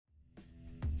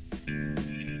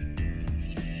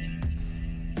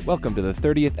Welcome to the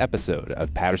 30th episode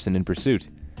of Patterson in Pursuit.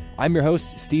 I'm your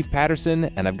host, Steve Patterson,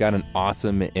 and I've got an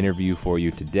awesome interview for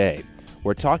you today.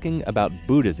 We're talking about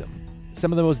Buddhism.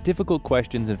 Some of the most difficult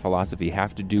questions in philosophy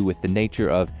have to do with the nature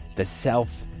of the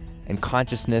self and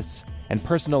consciousness and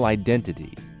personal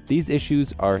identity. These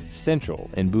issues are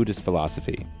central in Buddhist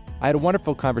philosophy. I had a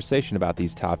wonderful conversation about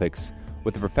these topics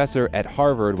with a professor at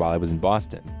Harvard while I was in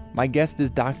Boston. My guest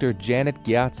is Dr. Janet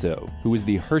Gyatso, who is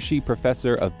the Hershey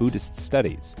Professor of Buddhist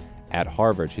Studies at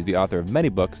Harvard. She's the author of many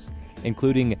books,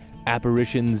 including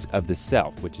Apparitions of the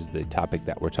Self, which is the topic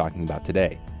that we're talking about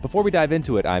today. Before we dive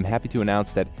into it, I'm happy to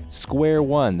announce that Square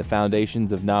One, The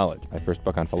Foundations of Knowledge, my first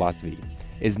book on philosophy,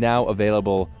 is now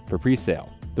available for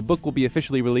pre-sale. The book will be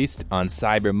officially released on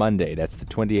Cyber Monday. That's the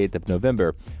 28th of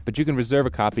November. But you can reserve a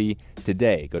copy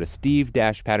today. Go to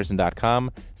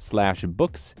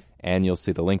steve-patterson.com/books, and you'll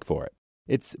see the link for it.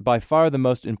 It's by far the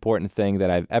most important thing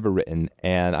that I've ever written,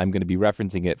 and I'm going to be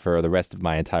referencing it for the rest of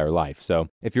my entire life. So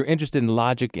if you're interested in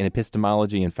logic and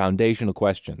epistemology and foundational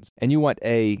questions, and you want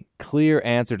a clear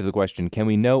answer to the question, can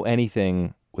we know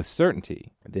anything with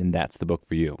certainty, then that's the book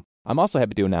for you. I'm also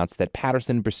happy to announce that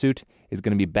Patterson in Pursuit is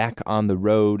going to be back on the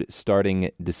road starting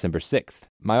December 6th.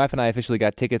 My wife and I officially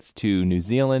got tickets to New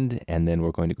Zealand, and then we're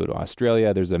going to go to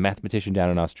Australia. There's a mathematician down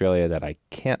in Australia that I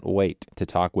can't wait to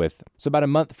talk with. So about a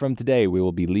month from today, we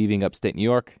will be leaving upstate New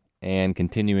York and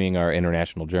continuing our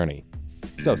international journey.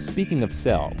 So speaking of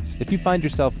selves, if you find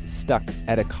yourself stuck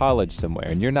at a college somewhere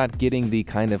and you're not getting the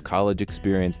kind of college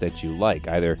experience that you like,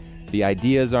 either the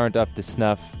ideas aren't up to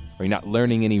snuff, or you're not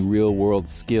learning any real-world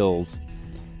skills,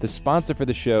 the sponsor for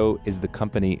the show is the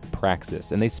company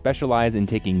Praxis, and they specialize in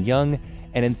taking young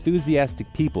and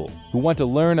enthusiastic people who want to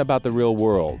learn about the real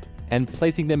world and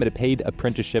placing them at a paid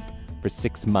apprenticeship for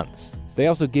 6 months. They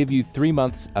also give you 3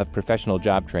 months of professional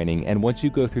job training, and once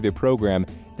you go through their program,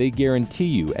 they guarantee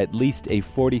you at least a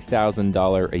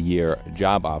 $40,000 a year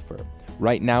job offer.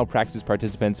 Right now, Praxis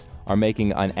participants are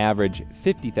making on average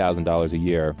 $50,000 a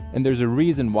year, and there's a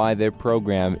reason why their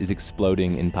program is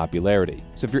exploding in popularity.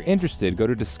 So if you're interested, go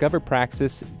to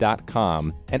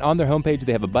discoverpraxis.com, and on their homepage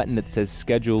they have a button that says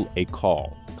schedule a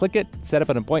call. Click it, set up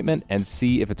an appointment, and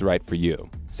see if it's right for you.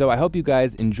 So I hope you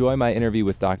guys enjoy my interview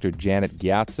with Dr. Janet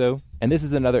Gyatso, and this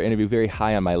is another interview very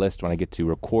high on my list when I get to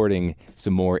recording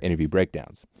some more interview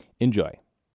breakdowns. Enjoy.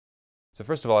 So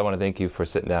first of all, I want to thank you for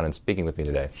sitting down and speaking with me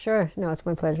today. Sure. No, it's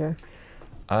my pleasure.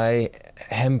 I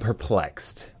am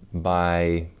perplexed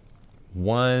by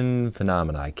one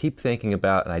phenomena I keep thinking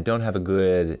about, and I don't have a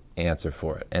good answer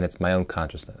for it, and it's my own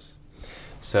consciousness.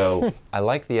 So I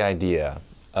like the idea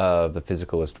of the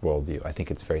physicalist worldview. I think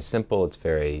it's very simple, it's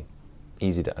very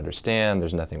easy to understand,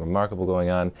 there's nothing remarkable going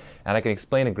on, and I can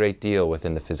explain a great deal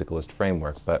within the physicalist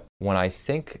framework. But when I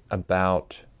think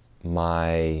about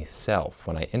myself,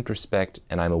 when I introspect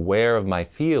and I'm aware of my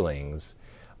feelings,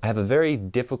 I have a very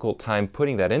difficult time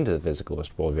putting that into the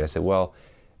physicalist worldview. I say, well,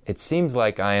 it seems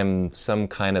like I am some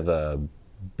kind of a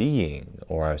being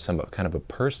or some kind of a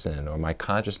person, or my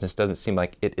consciousness doesn't seem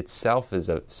like it itself is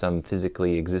some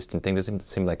physically existent thing. It doesn't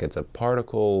seem like it's a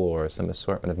particle or some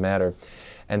assortment of matter.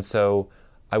 And so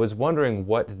I was wondering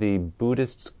what the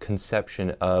Buddhist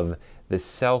conception of the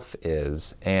self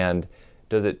is, and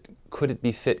could it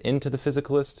be fit into the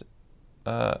physicalist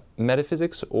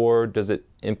metaphysics, or does it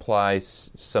imply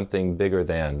something bigger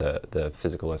than the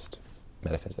physicalist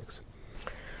metaphysics?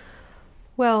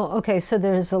 Well, okay, so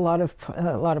there's a lot of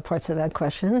parts of that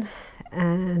question,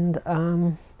 and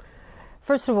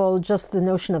first of all, just the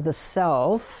notion of the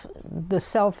self. The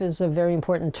self is a very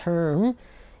important term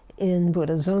in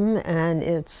Buddhism, and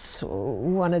it's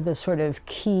one of the sort of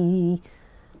key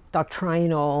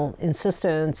doctrinal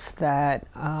insistence that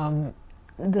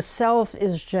the self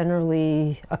is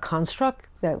generally a construct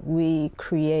that we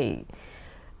create,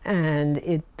 and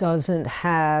it doesn't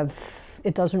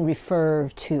refer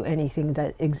to anything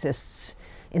that exists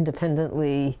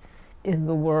independently in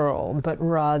the world, but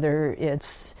rather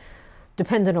it's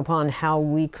dependent upon how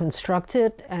we construct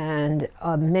it, and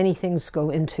many things go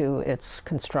into its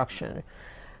construction.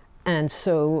 And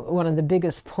so one of the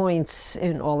biggest points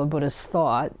in all of Buddhist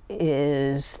thought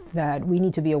is that we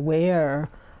need to be aware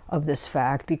of this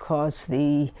fact, because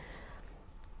the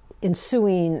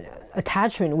ensuing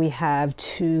attachment we have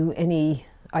to any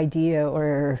idea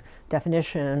or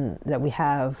definition that we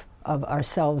have of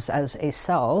ourselves as a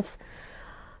self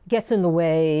gets in the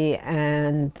way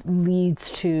and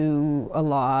leads to a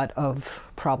lot of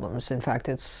problems. In fact,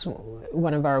 it's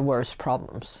one of our worst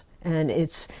problems. And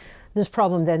this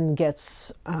problem then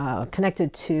gets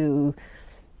connected to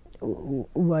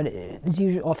what is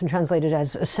usually often translated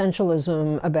as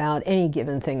essentialism about any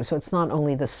given thing. So it's not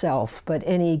only the self, but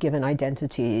any given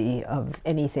identity of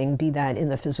anything, be that in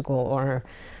the physical or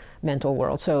mental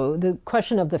world. So the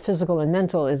question of the physical and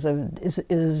mental is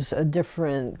a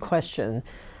different question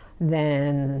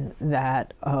than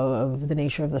that of the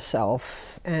nature of the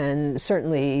self. And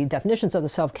certainly definitions of the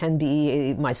self can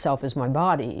be myself is my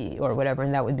body or whatever,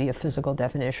 and that would be a physical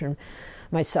definition.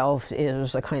 Myself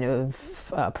is a kind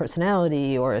of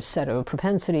personality or a set of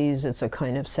propensities. It's a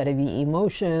kind of set of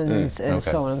emotions and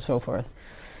so on and so forth.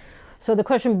 So the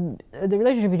question, the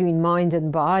relationship between mind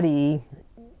and body,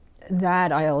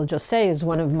 that I'll just say is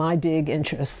one of my big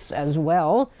interests as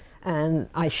well. And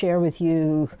I share with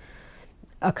you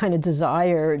a kind of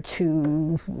desire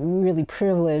to really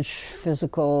privilege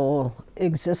physical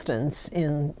existence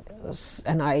and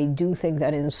I do think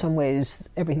that in some ways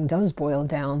everything does boil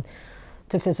down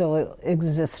to physical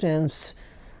existence.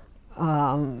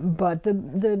 But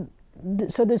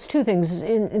so there's two things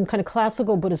in kind of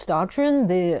classical Buddhist doctrine.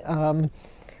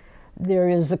 There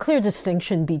is a clear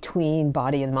distinction between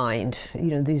body and mind.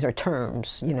 These are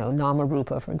terms. Nama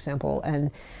rupa, for example,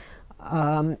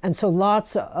 and so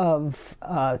lots of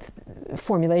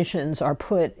formulations are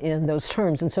put in those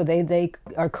terms, and so they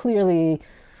are clearly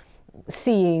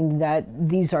seeing that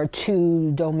these are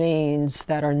two domains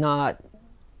that are not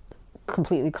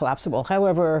completely collapsible.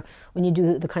 However, when you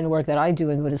do the kind of work that I do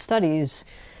in Buddhist studies,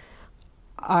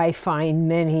 I find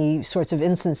many sorts of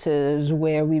instances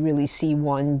where we really see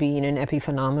one being an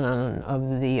epiphenomenon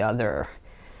of the other.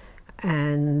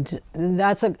 And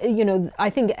that's I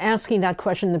think asking that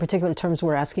question in the particular terms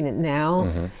we're asking it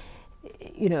now,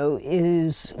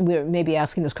 we're maybe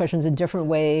asking those questions a different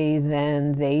way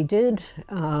than they did.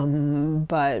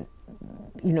 But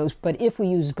if we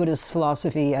use Buddhist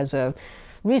philosophy as a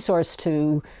resource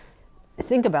to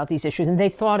think about these issues, and they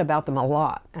thought about them a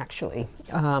lot, actually,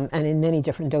 and in many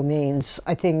different domains,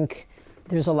 I think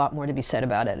there's a lot more to be said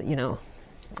about it,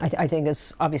 I think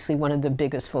it's obviously one of the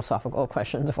biggest philosophical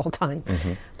questions of all time,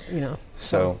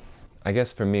 So I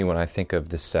guess for me, when I think of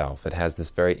the self, it has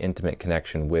this very intimate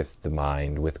connection with the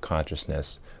mind, with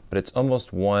consciousness, but it's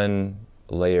almost one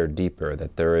layer deeper,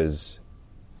 that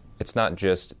it's not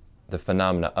just the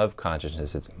phenomena of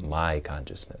consciousness, it's my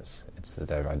consciousness. It's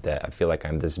that I feel like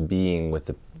I'm this being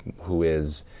who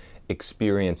is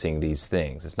experiencing these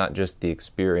things. It's not just the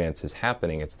experience is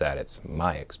happening, it's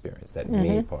my experience, that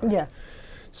me part. Yeah.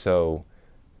 So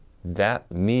that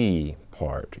me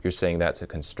part, you're saying that's a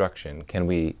construction. Can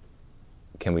we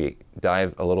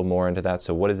dive a little more into that?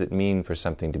 So what does it mean for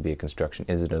something to be a construction?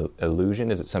 Is it an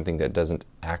illusion? Is it something that doesn't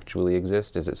actually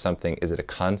exist? Is it a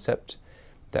concept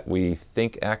that we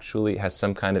think actually has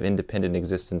some kind of independent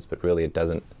existence, but really it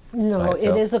doesn't? No,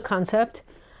 it is a concept,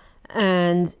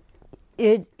 and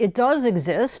it does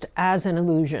exist as an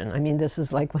illusion. I mean, this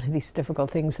is like one of these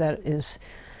difficult things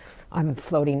I'm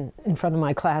floating in front of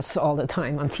my class all the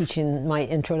time. I'm teaching my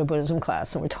Intro to Buddhism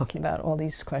class, and we're talking about all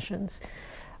these questions.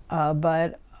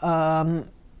 But the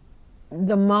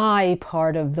my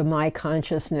part of the my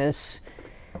consciousness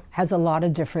has a lot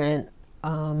of different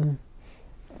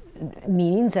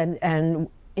meanings, and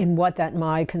in what that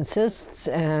my consists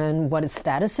and what its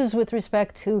status is with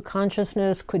respect to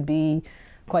consciousness could be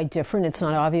quite different. It's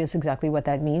not obvious exactly what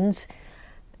that means.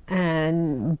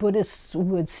 And Buddhists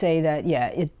would say that,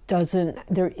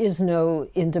 there is no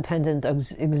independent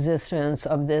existence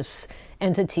of this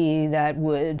entity that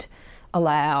would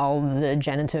allow the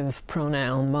genitive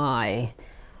pronoun my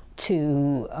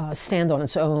to stand on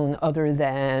its own other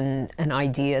than an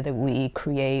idea that we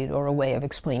create or a way of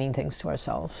explaining things to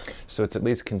ourselves. So it's at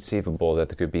least conceivable that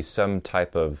there could be some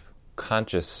type of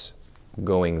conscious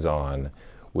goings-on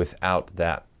without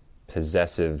that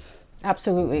possessive...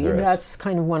 Absolutely. That's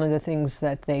kind of one of the things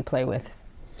that they play with.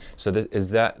 So is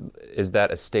that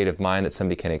a state of mind that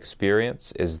somebody can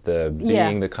experience? Is the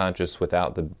being the conscious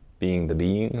without the being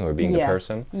or being the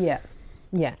person? Yeah.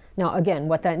 Now, again,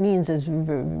 what that means is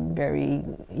very,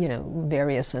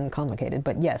 various and complicated,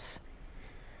 but yes.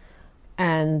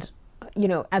 And,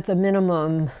 at the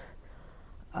minimum,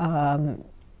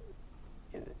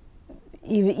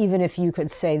 even if you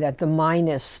could say that the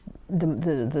minus,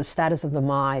 the status of the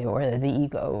my or the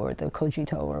ego or the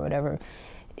cogito or whatever,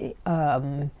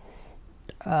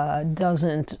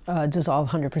 doesn't dissolve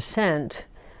 100%,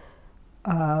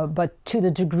 but to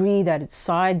the degree that it's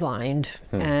sidelined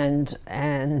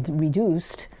and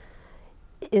reduced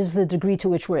is the degree to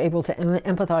which we're able to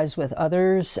empathize with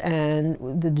others,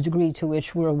 and the degree to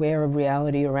which we're aware of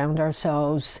reality around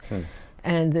ourselves,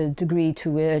 and the degree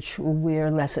to which we're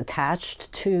less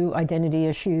attached to identity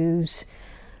issues,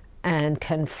 and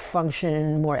can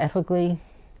function more ethically,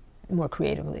 more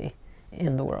creatively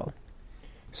in the world.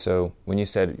 So when you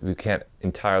said we can't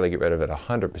entirely get rid of it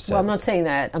 100%. Well, I'm not saying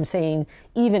that. I'm saying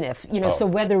even if, so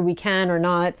whether we can or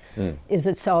not is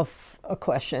itself a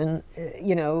question,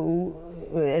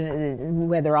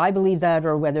 whether I believe that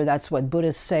or whether that's what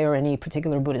Buddhists say or any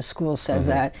particular Buddhist school says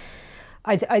that.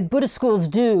 Buddhist schools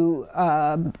do,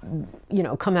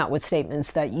 come out with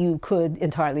statements that you could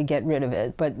entirely get rid of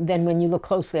it. But then when you look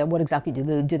closely at what exactly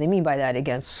do they mean by that, it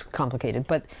gets complicated.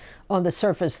 But on the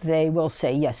surface, they will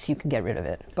say, yes, you can get rid of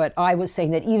it. But I was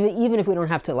saying that even if we don't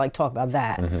have to talk about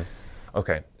that. Mm-hmm.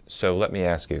 Okay, so let me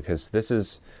ask you, because this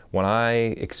is, when I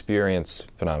experience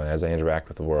phenomena, as I interact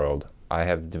with the world, I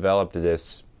have developed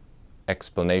this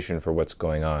explanation for what's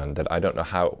going on that I don't know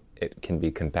how it can be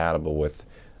compatible with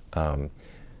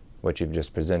what you've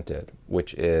just presented,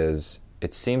 which is,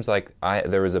 it seems like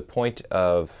there is a point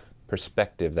of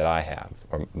perspective that I have,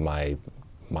 or my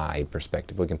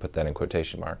perspective, we can put that in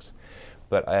quotation marks.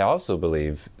 But I also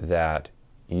believe that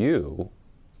you,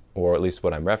 or at least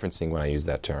what I'm referencing when I use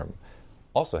that term,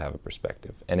 also have a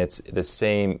perspective. And it's the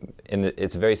same,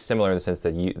 it's very similar in the sense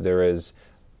that there is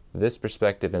this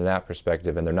perspective and that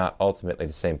perspective, and they're not ultimately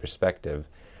the same perspective.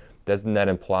 Doesn't that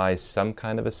imply some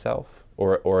kind of a self?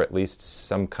 Or at least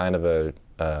some kind of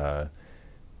a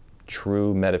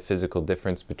true metaphysical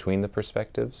difference between the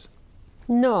perspectives?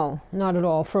 No, not at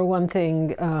all. For one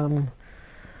thing,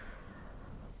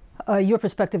 your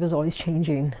perspective is always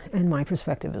changing, and my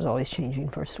perspective is always changing,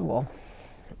 first of all.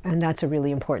 And that's a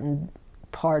really important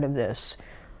part of this.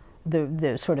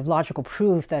 The sort of logical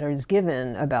proof that is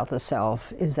given about the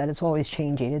self is that it's always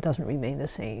changing. It doesn't remain the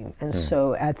same. And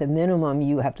so at the minimum,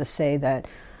 you have to say that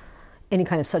any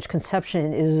kind of such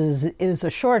conception is a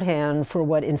shorthand for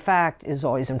what in fact is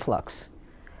always in flux.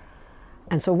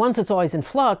 And so once it's always in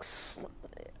flux,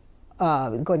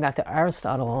 going back to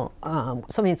Aristotle,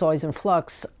 something that's always in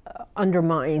flux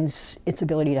undermines its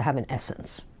ability to have an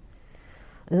essence.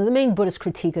 And the main Buddhist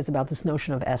critique is about this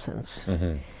notion of essence.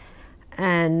 Mm-hmm.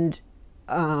 And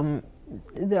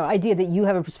the idea that you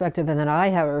have a perspective and that I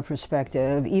have a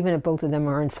perspective, even if both of them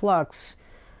are in flux,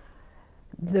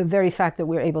 the very fact that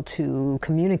we're able to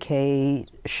communicate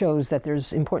shows that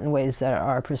there's important ways that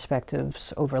our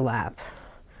perspectives overlap.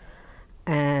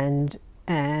 And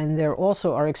there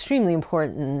also are extremely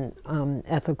important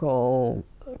ethical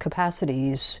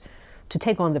capacities to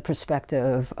take on the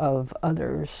perspective of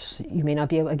others. You may not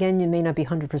be able, again, you may not be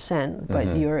 100%, but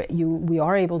we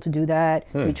are able to do that.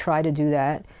 We try to do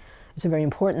that. It's a very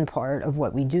important part of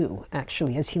what we do,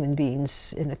 actually, as human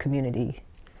beings in a community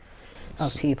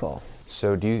of people.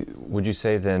 So would you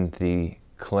say then the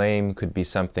claim could be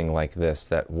something like this,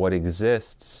 that what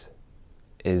exists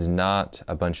is not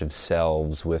a bunch of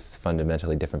selves with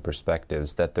fundamentally different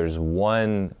perspectives, that there's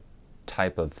one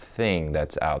type of thing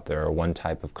that's out there, or one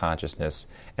type of consciousness,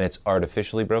 and it's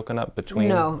artificially broken up between?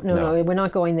 No, we're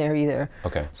not going there either.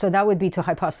 Okay. So that would be to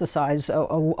hypothesize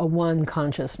a one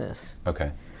consciousness.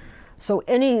 Okay. So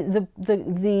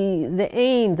the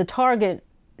aim, the target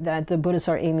that the Buddhists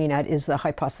are aiming at is the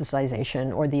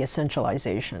hypothesization or the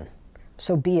essentialization.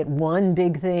 So be it one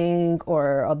big thing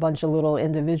or a bunch of little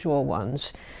individual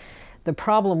ones. The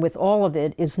problem with all of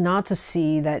it is not to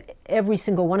see that every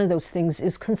single one of those things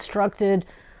is constructed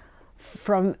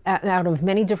out of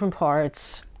many different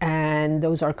parts, and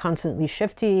those are constantly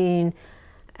shifting,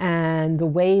 and the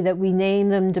way that we name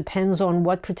them depends on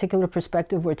what particular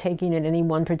perspective we're taking at any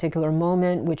one particular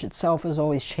moment, which itself is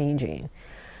always changing.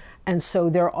 And so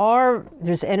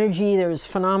there's energy, there's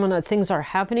phenomena, things are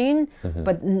happening,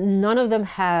 but none of them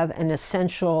have an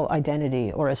essential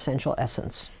identity or essential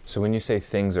essence. So when you say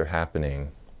things are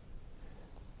happening,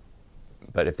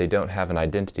 but if they don't have an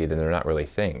identity, then they're not really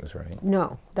things, right?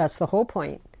 No, that's the whole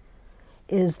point,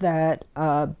 is that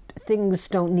things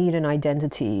don't need an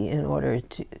identity in order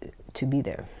to be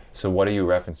there. So what are you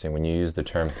referencing when you use the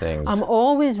term things? I'm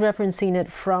always referencing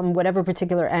it from whatever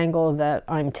particular angle that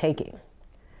I'm taking.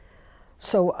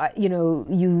 So,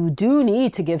 you do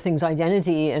need to give things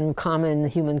identity in common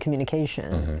human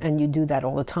communication, and you do that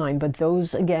all the time. But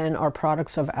those, again, are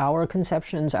products of our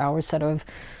conceptions, our set of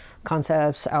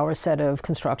concepts, our set of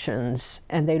constructions,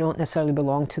 and they don't necessarily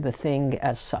belong to the thing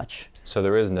as such. So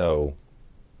there is no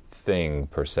thing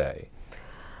per se?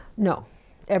 No.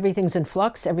 Everything's in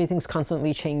flux, everything's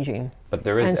constantly changing. But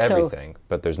there is everything,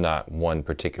 but there's not one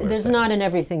particular thing. There's not an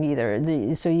everything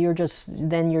either. So you're just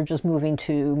moving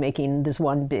to making this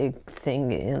one big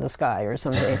thing in the sky or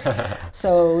something.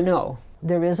 So no,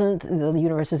 there isn't. The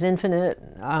universe is infinite,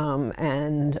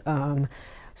 and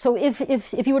So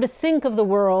if you were to think of the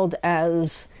world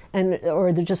as,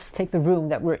 or to just take the room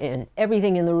that we're in,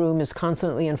 everything in the room is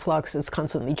constantly in flux, it's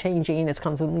constantly changing, it's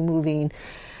constantly moving.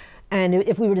 And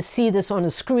if we were to see this on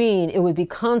a screen, it would be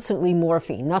constantly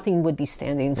morphing. Nothing would be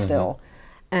standing still.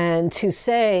 And to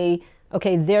say,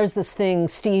 okay, there's this thing,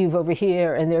 Steve, over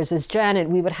here, and there's this Janet,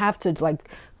 we would have to like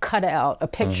cut out a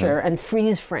picture and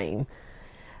freeze frame.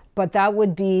 But that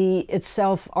would be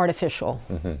itself artificial.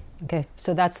 Okay,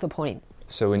 so that's the point.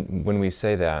 So when we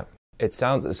say that, it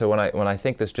sounds, so when I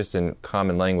think this just in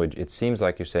common language, it seems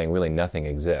like you're saying really nothing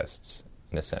exists,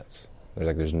 in a sense.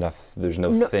 There's no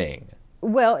thing.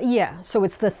 Well, yeah, so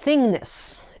it's the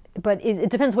thingness, but it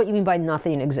depends what you mean by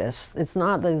nothing exists. It's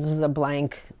not that this is a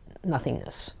blank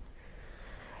nothingness.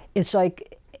 It's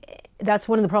like, that's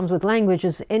one of the problems with language,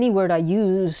 is any word I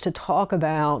use to talk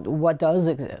about what does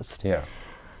exist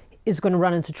is going to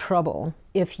run into trouble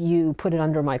if you put it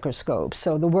under a microscope.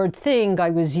 So the word thing I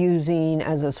was using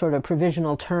as a sort of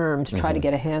provisional term to try to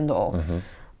get a handle.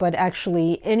 But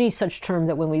actually, any such term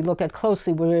that when we look at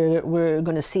closely, we're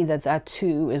going to see that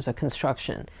too is a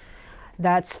construction.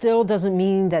 That still doesn't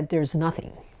mean that there's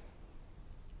nothing.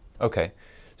 Okay,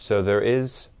 so there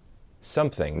is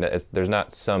something. There's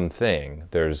not something,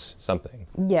 there's something.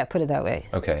 Yeah, put it that way.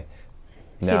 Okay.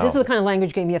 So this is the kind of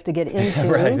language game you have to get into.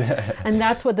 Right. And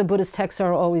that's what the Buddhist texts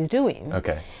are always doing.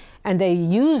 Okay. And they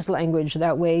use language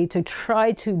that way to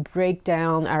try to break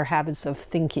down our habits of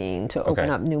thinking, to open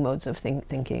up new modes of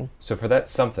thinking. So for that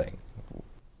something,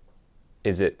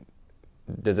 does it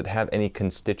have any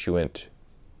constituent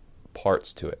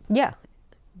parts to it? Yeah,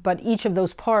 but each of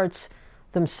those parts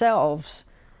themselves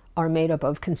are made up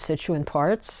of constituent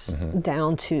parts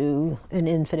down to an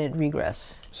infinite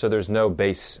regress. So there's no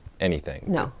base anything?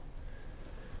 No.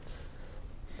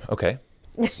 Okay.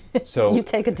 So you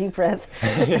take a deep breath.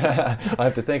 Yeah, I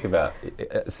have to think about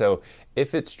it. So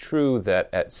if it's true that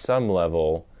at some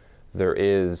level there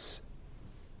is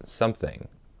something,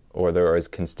 or there is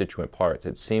constituent parts,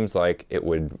 it seems like it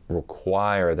would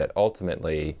require that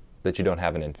ultimately that you don't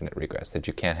have an infinite regress, that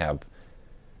you can't have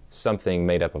something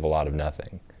made up of a lot of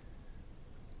nothing.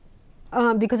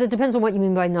 Because it depends on what you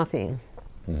mean by nothing.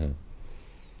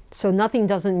 So nothing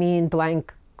doesn't mean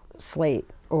blank slate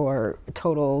or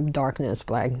total darkness,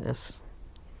 blankness.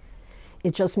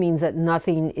 It just means that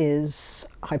nothing is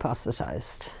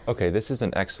hypothesized. Okay, this is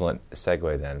an excellent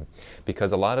segue then,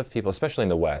 because a lot of people, especially in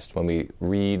the West, when we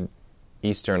read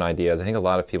Eastern ideas, I think a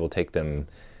lot of people take them,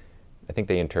 I think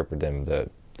they interpret them the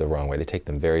wrong way. They take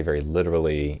them very, very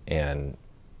literally, and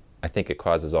I think it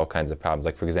causes all kinds of problems.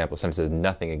 Like, for example, someone says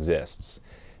nothing exists.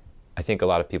 I think a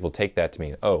lot of people take that to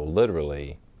mean, oh,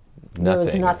 literally, nothing.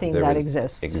 There is nothing that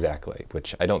exists. Exactly,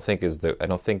 which I don't think I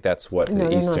don't think that's what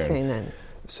the Eastern... No, not saying that.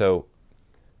 So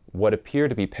what appear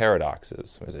to be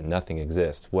paradoxes, was it nothing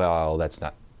exists? Well, that's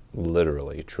not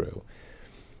literally true.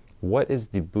 What is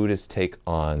the Buddhist take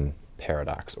on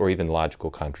paradox, or even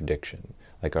logical contradiction?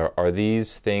 Like, are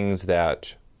these things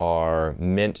that are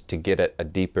meant to get at a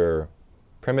deeper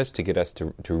premise, to get us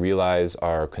to realize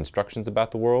our constructions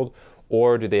about the world?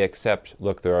 Or do they accept,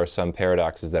 look, there are some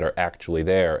paradoxes that are actually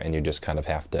there, and you just kind of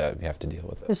have to deal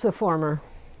with it? It's the former.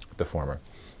 The former.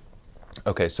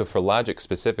 Okay, so for logic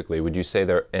specifically, would you say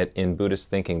in Buddhist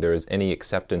thinking there is any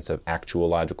acceptance of actual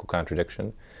logical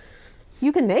contradiction?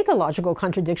 You can make a logical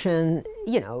contradiction,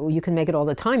 you can make it all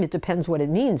the time. It depends what it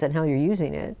means and how you're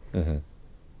using it.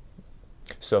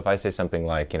 So if I say something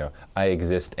like, I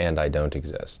exist and I don't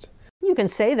exist. You can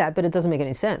say that, but it doesn't make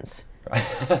any sense.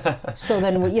 So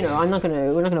then, we're not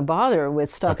going to bother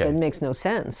with stuff that makes no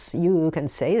sense. You can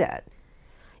say that.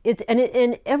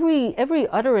 And every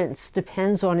utterance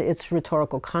depends on its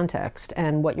rhetorical context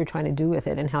and what you're trying to do with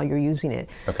it and how you're using it.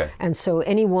 Okay. And so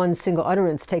any one single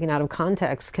utterance taken out of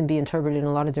context can be interpreted in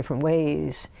a lot of different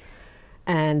ways.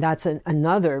 And that's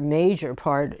another major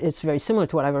part. It's very similar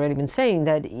to what I've already been saying,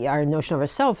 that our notion of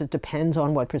ourself depends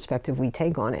on what perspective we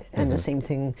take on it. And the same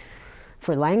thing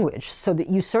for language. So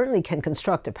that you certainly can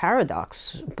construct a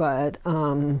paradox, but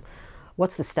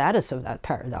what's the status of that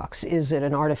paradox? Is it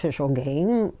an artificial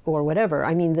game or whatever?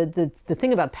 I mean, the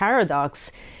thing about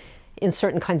paradox in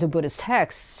certain kinds of Buddhist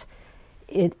texts,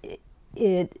 it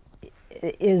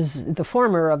is the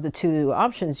former of the two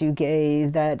options you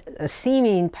gave, that a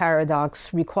seeming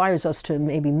paradox requires us to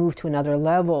maybe move to another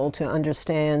level to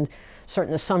understand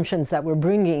certain assumptions that we're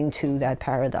bringing to that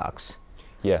paradox.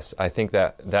 Yes, I think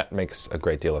that makes a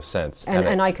great deal of sense.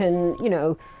 And I can,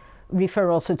 refer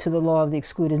also to the law of the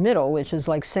excluded middle, which is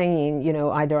like saying,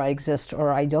 either I exist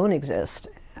or I don't exist.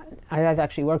 I've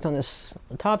actually worked on this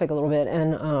topic a little bit,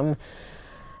 and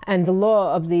And the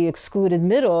law of the excluded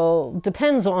middle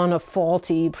depends on a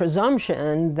faulty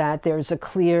presumption that there's a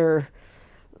clear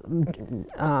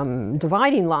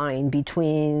dividing line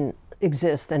between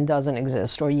exist and doesn't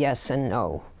exist, or yes and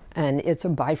no. And it's a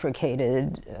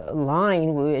bifurcated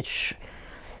line, which,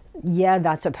 yeah,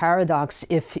 that's a paradox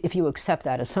if you accept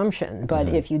that assumption. But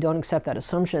if you don't accept that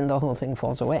assumption, the whole thing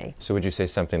falls away. So would you say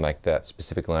something like that,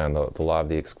 specifically on the law of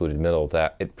the excluded middle,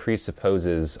 that it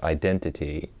presupposes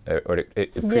identity, or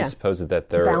it presupposes that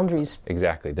there are boundaries.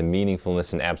 Exactly, the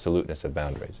meaningfulness and absoluteness of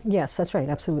boundaries. Yes, that's right,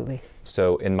 absolutely.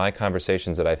 So in my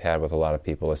conversations that I've had with a lot of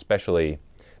people, especially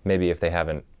maybe if they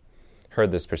haven't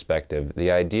heard this perspective,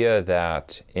 the idea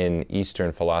that in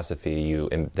Eastern philosophy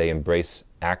they embrace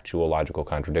actual logical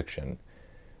contradiction.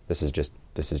 This is just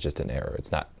an error.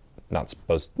 It's not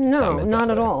supposed to. No,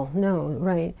 not at all. No,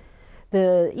 right.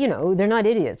 They're not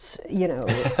idiots. They're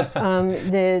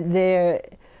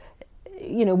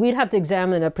we'd have to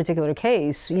examine a particular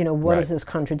case. What is this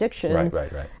contradiction?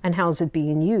 Right. And how's it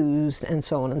being used, and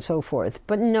so on and so forth.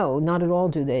 But no, not at all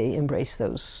do they embrace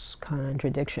those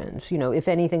contradictions. If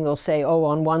anything, they'll say, "Oh,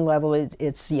 on one level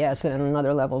it's yes, and on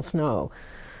another level it's no."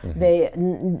 The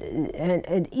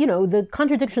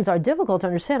contradictions are difficult to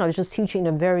understand. I was just teaching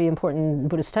a very important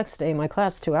Buddhist text today in my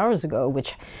class 2 hours ago,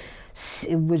 which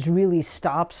really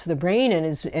stops the brain and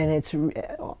it's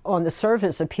on the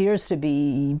surface appears to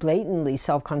be blatantly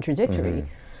self-contradictory,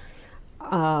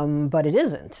 but it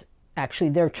isn't.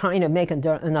 Actually, they're trying to make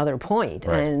another point,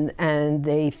 right. and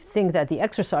they think that the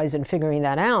exercise in figuring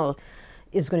that out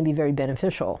is going to be very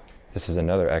beneficial. This is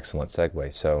another excellent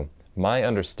segue. So my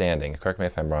understanding, correct me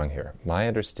if I'm wrong here, my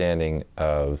understanding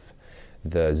of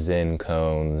the Zen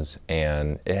koans,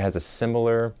 and it has a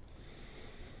similar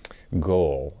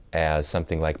goal as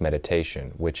something like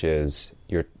meditation, which is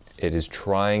it is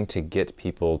trying to get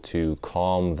people to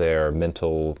calm their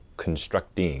mental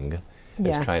constructing.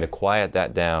 It's trying to quiet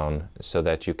that down so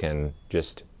that you can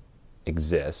just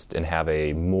exist and have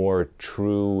a more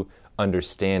true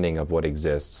understanding of what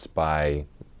exists by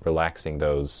relaxing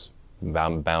those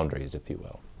boundaries, if you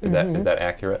will. Is that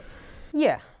accurate?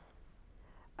 Yeah.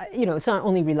 It's not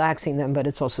only relaxing them, but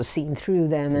it's also seeing through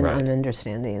them and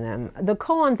understanding them. The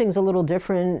koan thing's a little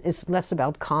different. It's less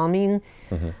about calming.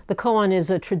 The koan is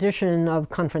a tradition of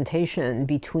confrontation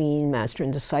between master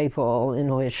and disciple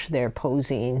in which they're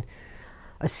posing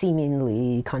a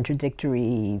seemingly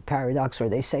contradictory paradox, or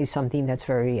they say something that's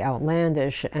very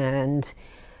outlandish, and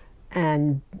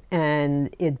the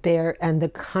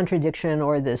contradiction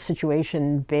or the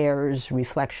situation bears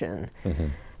reflection.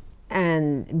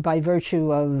 And by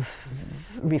virtue of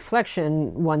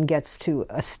reflection, one gets to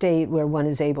a state where one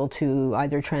is able to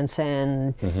either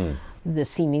transcend the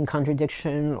seeming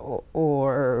contradiction,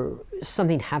 or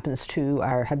something happens to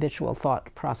our habitual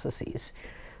thought processes.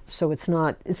 So it's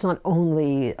not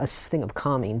only a thing of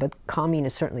calming, but calming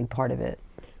is certainly part of it.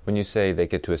 When you say they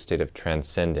get to a state of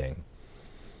transcending,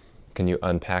 can you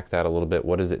unpack that a little bit?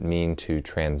 What does it mean to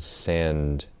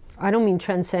transcend? I don't mean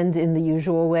transcend in the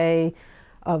usual way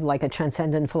of like a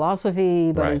transcendent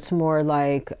philosophy, but it's more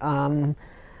like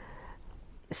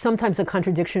sometimes a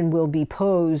contradiction will be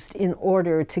posed in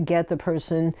order to get the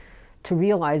person to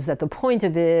realize that the point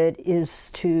of it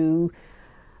is to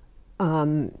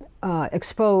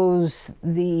expose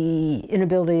the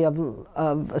inability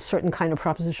of a certain kind of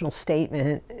propositional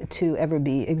statement to ever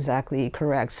be exactly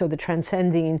correct. So the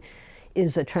transcending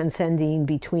is a transcending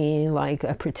between like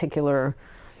a particular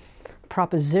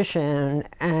proposition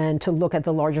and to look at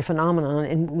the larger phenomenon,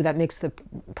 and that makes the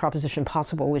proposition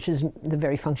possible, which is the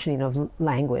very functioning of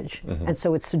language. And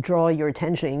so it's to draw your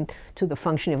attention to the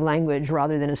functioning of language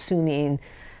rather than assuming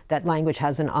that language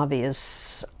has an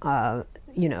obvious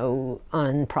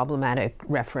unproblematic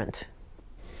referent.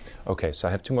 Okay, so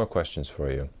I have two more questions for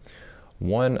you.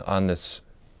 One on this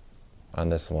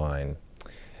line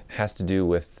has to do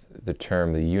with the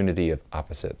term the unity of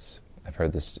opposites.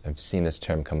 I've seen this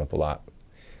term come up a lot.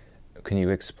 Can you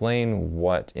explain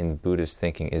what in Buddhist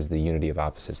thinking is the unity of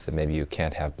opposites, that maybe you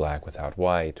can't have black without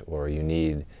white, or you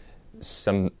need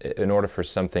in order for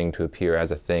something to appear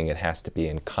as a thing, it has to be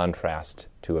in contrast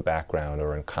to a background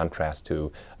or in contrast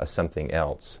to a something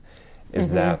else. Would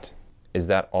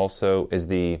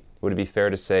it be fair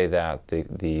to say that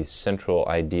the central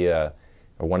idea,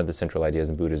 or one of the central ideas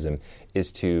in Buddhism,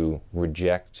 is to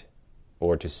reject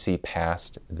or to see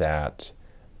past that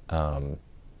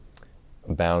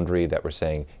boundary that we're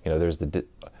saying, there's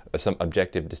some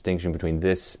objective distinction between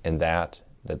this and that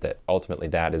ultimately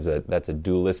that's a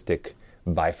dualistic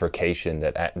bifurcation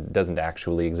that doesn't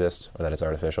actually exist, or that it's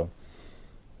artificial?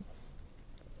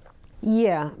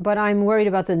 Yeah, but I'm worried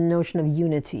about the notion of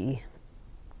unity.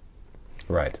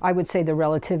 Right. I would say the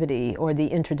relativity or the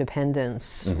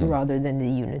interdependence rather than the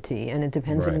unity, and it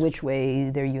depends on which way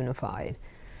they're unified.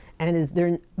 And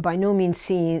they're by no means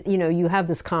seen, you have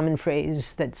this common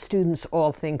phrase that students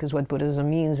all think is what Buddhism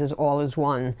means, is all is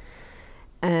one.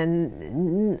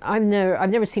 And I've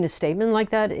never seen a statement like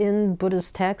that in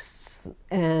Buddhist texts.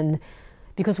 And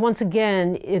because once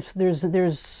again, if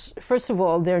there's first of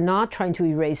all, they're not trying to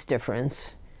erase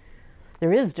difference.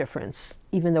 There is difference,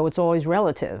 even though it's always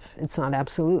relative. It's not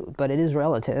absolute, but it is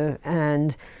relative.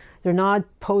 And they're not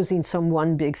posing some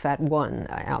one big fat one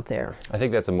out there. I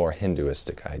think that's a more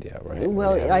Hinduistic idea, right?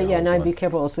 Well, and I'd be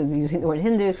careful also using the word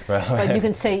Hindu. Right. But you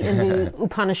can say in the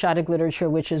Upanishadic literature,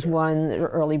 which is one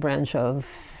early branch of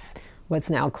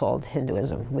what's now called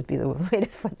Hinduism, would be the way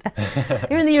to put that.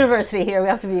 You're in the university here. We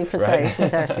have to be precise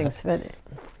with our things. But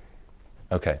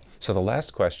okay. So the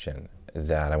last question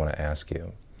that I want to ask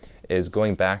you is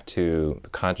going back to the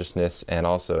consciousness, and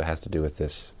also it has to do with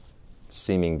this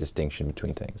seeming distinction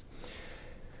between things.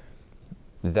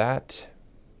 That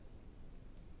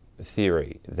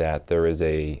theory that there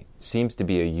seems to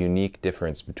be a unique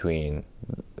difference between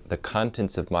the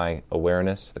contents of my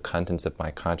awareness, the contents of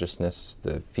my consciousness,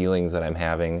 the feelings that I'm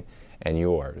having, and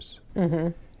yours.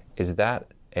 Is that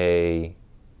a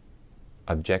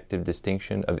objective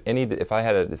distinction of any? If I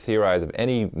had to theorize of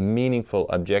any meaningful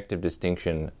objective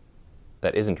distinction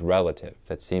that isn't relative,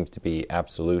 that seems to be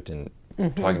absolute and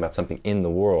talking about something in the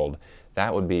world,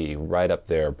 that would be right up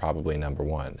there, probably number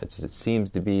one. It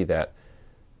seems to be that,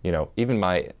 even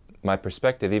my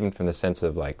perspective, even from the sense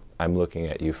of like, I'm looking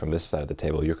at you from this side of the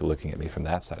table, you're looking at me from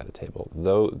that side of the table,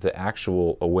 though the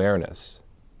actual awareness,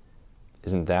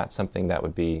 isn't that something that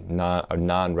would be a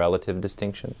non-relative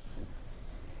distinction?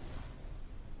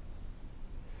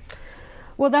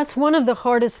 Well, that's one of the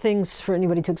hardest things for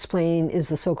anybody to explain, is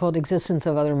the so-called existence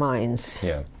of other minds.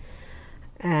 Yeah.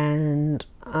 And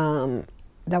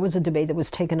that was a debate that was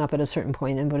taken up at a certain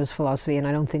point in Buddhist philosophy, and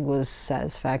I don't think was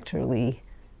satisfactorily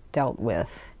dealt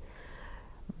with.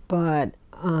 But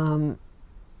one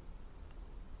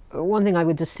thing I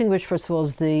would distinguish, first of all,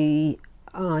 is the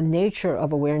nature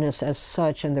of awareness as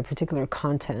such and the particular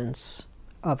contents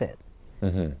of it.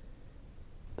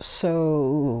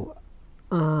 So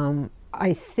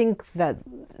I think that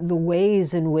the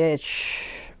ways in which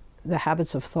the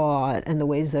habits of thought and the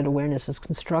ways that awareness is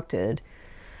constructed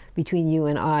between you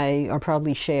and I are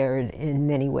probably shared in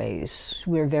many ways.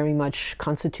 We're very much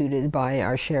constituted by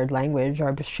our shared language,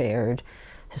 our shared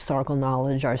historical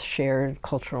knowledge, our shared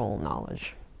cultural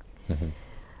knowledge.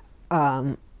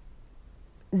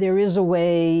 There is a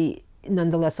way,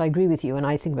 nonetheless, I agree with you, and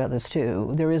I think about this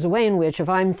too. There is a way in which, if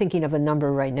I'm thinking of a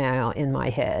number right now in my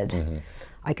head,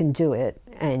 I can do it,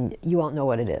 and you won't know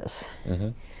what it is.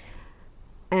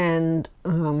 And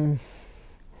I'm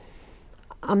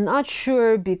not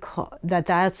sure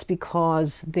that's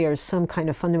because there's some kind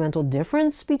of fundamental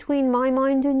difference between my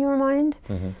mind and your mind.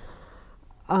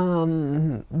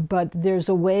 But there's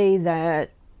a way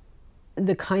that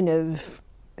the kind of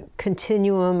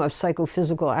continuum of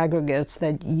psychophysical aggregates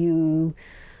that you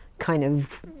kind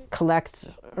of collect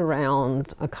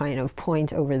around a kind of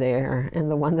point over there,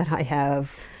 and the one that I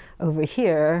have over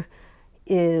here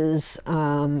is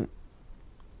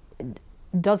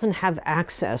doesn't have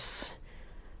access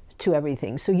to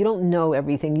everything. So you don't know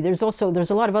everything. There's a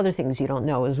lot of other things you don't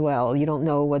know as well. You don't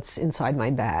know what's inside my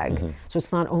bag. So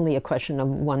it's not only a question of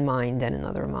one mind and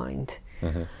another mind.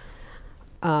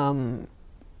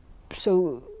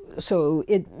 So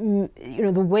it,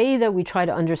 the way that we try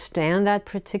to understand that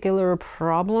particular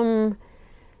problem,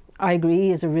 I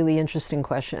agree, is a really interesting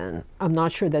question. I'm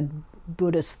not sure that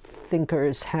Buddhist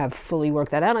thinkers have fully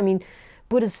worked that out. I mean,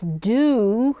 Buddhists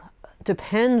do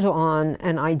depend on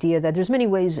an idea that there's many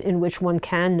ways in which one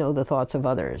can know the thoughts of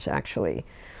others, actually.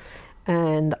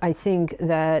 And I think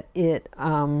that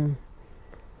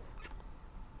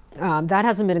that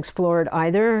hasn't been explored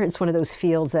either. It's one of those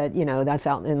fields that, that's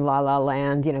out in la la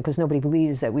land, because nobody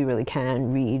believes that we really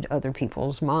can read other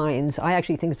people's minds. I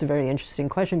actually think it's a very interesting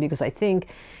question, because I think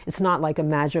it's not like a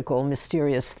magical,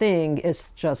 mysterious thing.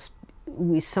 It's just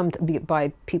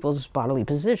by people's bodily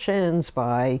positions,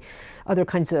 by other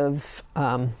kinds of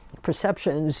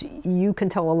perceptions, you can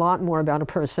tell a lot more about a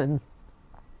person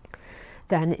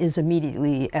than is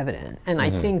immediately evident. And I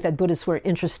think that Buddhists were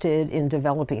interested in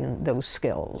developing those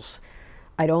skills.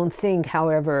 I don't think,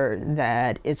 however,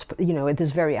 that it's, at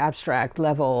this very abstract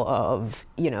level of,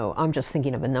 I'm just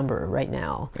thinking of a number right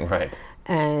now. Right.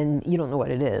 And you don't know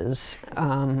what it is.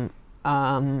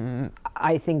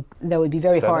 I think that would be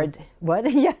very 7? hard.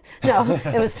 What? Yeah, no,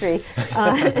 it was 3.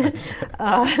 And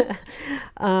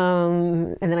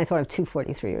then I thought of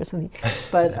 243 or something.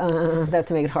 But that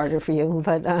to make it harder for you.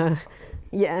 But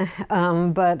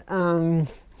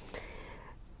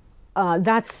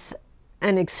that's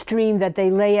an extreme that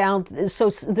they lay out. So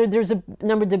there's a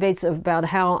number of debates about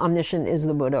how omniscient is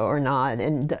the Buddha or not,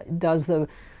 and does the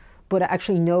Buddha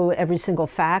actually know every single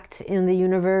fact in the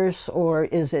universe, or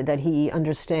is it that he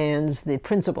understands the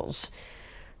principles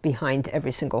behind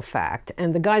every single fact?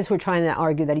 And the guys who are trying to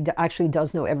argue that he actually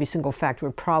does know every single fact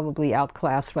were probably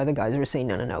outclassed by the guys who are saying,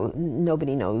 no,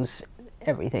 nobody knows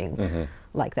everything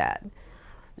like that.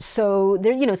 So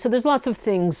so there's lots of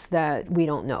things that we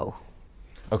don't know.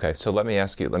 Okay, so let me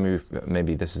ask you,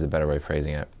 maybe this is a better way of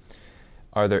phrasing it.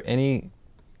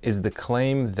 Is the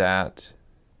claim that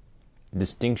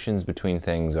distinctions between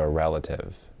things are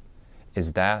relative,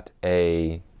 is that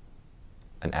an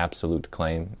absolute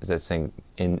claim? Is that saying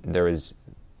there is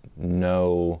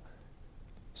no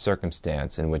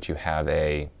circumstance in which you have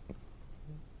a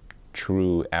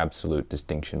true absolute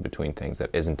distinction between things that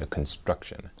isn't a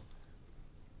construction?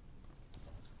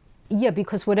 Yeah,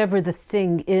 because whatever the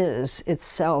thing is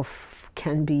itself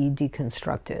can be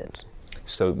deconstructed.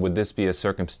 So would this be a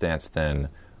circumstance then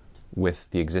with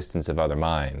the existence of other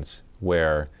minds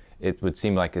where it would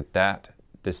seem like that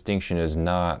distinction is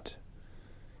not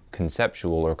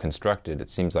conceptual or constructed? It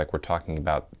seems like we're talking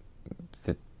about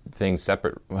the things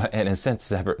separate, in a sense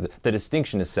separate. The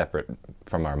distinction is separate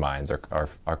from our minds,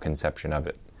 our conception of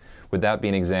it. Would that be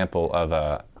an example of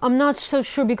a... I'm not so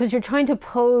sure, because you're trying to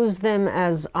pose them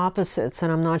as opposites, and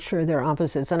I'm not sure they're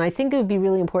opposites. And I think it would be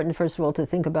really important, first of all, to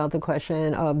think about the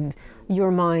question of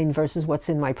your mind versus what's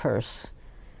in my purse.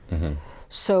 Mm-hmm.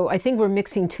 So I think we're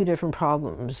mixing two different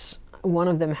problems. One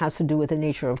of them has to do with the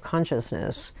nature of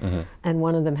consciousness, and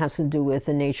one of them has to do with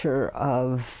the nature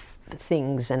of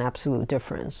things and absolute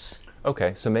difference.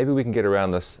 Okay, so maybe we can get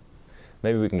around this.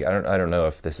 Maybe we can... I don't know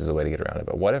if this is a way to get around it,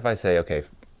 but what if I say, okay,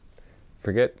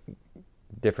 forget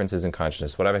differences in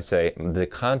consciousness. What if I say the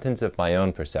contents of my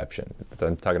own perception?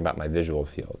 I'm talking about my visual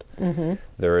field.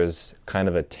 There is kind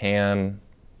of a tan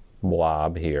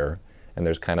blob here, and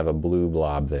there's kind of a blue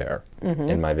blob there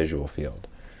in my visual field.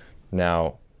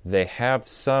 Now, they have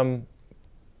some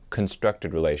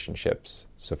constructed relationships.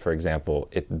 So, for example,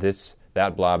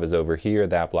 that blob is over here,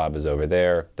 that blob is over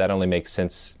there. That only makes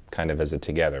sense kind of as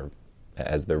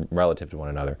they're relative to one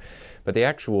another. But the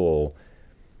actual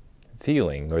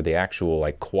feeling or the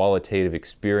actual qualitative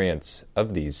experience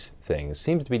of these things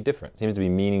seems to be different, seems to be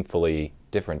meaningfully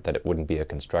different, that it wouldn't be a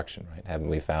construction, right? Haven't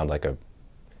we found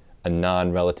a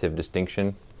non-relative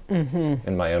distinction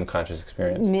in my own conscious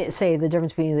experience? Say the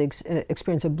difference between the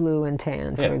experience of blue and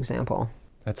tan, for example.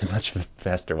 That's a much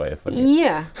faster way of putting it.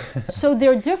 Yeah. So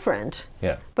they're different,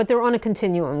 but they're on a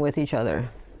continuum with each other.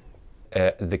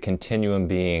 The continuum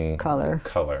being...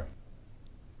 Color.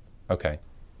 Okay.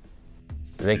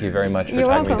 Thank you very much for You're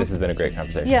talking to me. welcome. This has been a great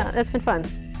conversation. Yeah, that's been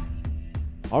fun.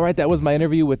 All right, that was my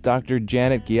interview with Dr.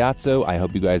 Janet Gyatso. I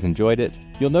hope you guys enjoyed it.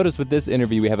 You'll notice with this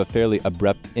interview we have a fairly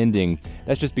abrupt ending.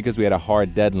 That's just because we had a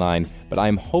hard deadline, but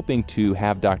I'm hoping to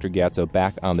have Dr. Gyatso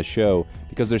back on the show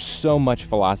because there's so much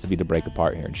philosophy to break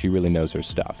apart here, and she really knows her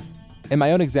stuff. In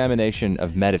my own examination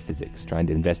of metaphysics, trying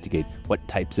to investigate what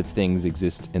types of things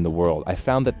exist in the world, I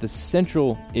found that the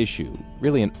central issue,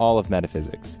 really in all of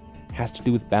metaphysics, has to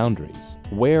do with boundaries.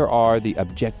 Where are the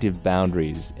objective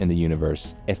boundaries in the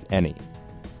universe, if any?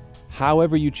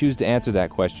 However you choose to answer that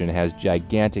question has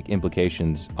gigantic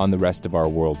implications on the rest of our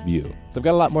worldview. So I've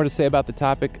got a lot more to say about the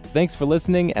topic. Thanks for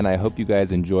listening, and I hope you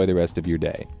guys enjoy the rest of your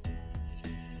day.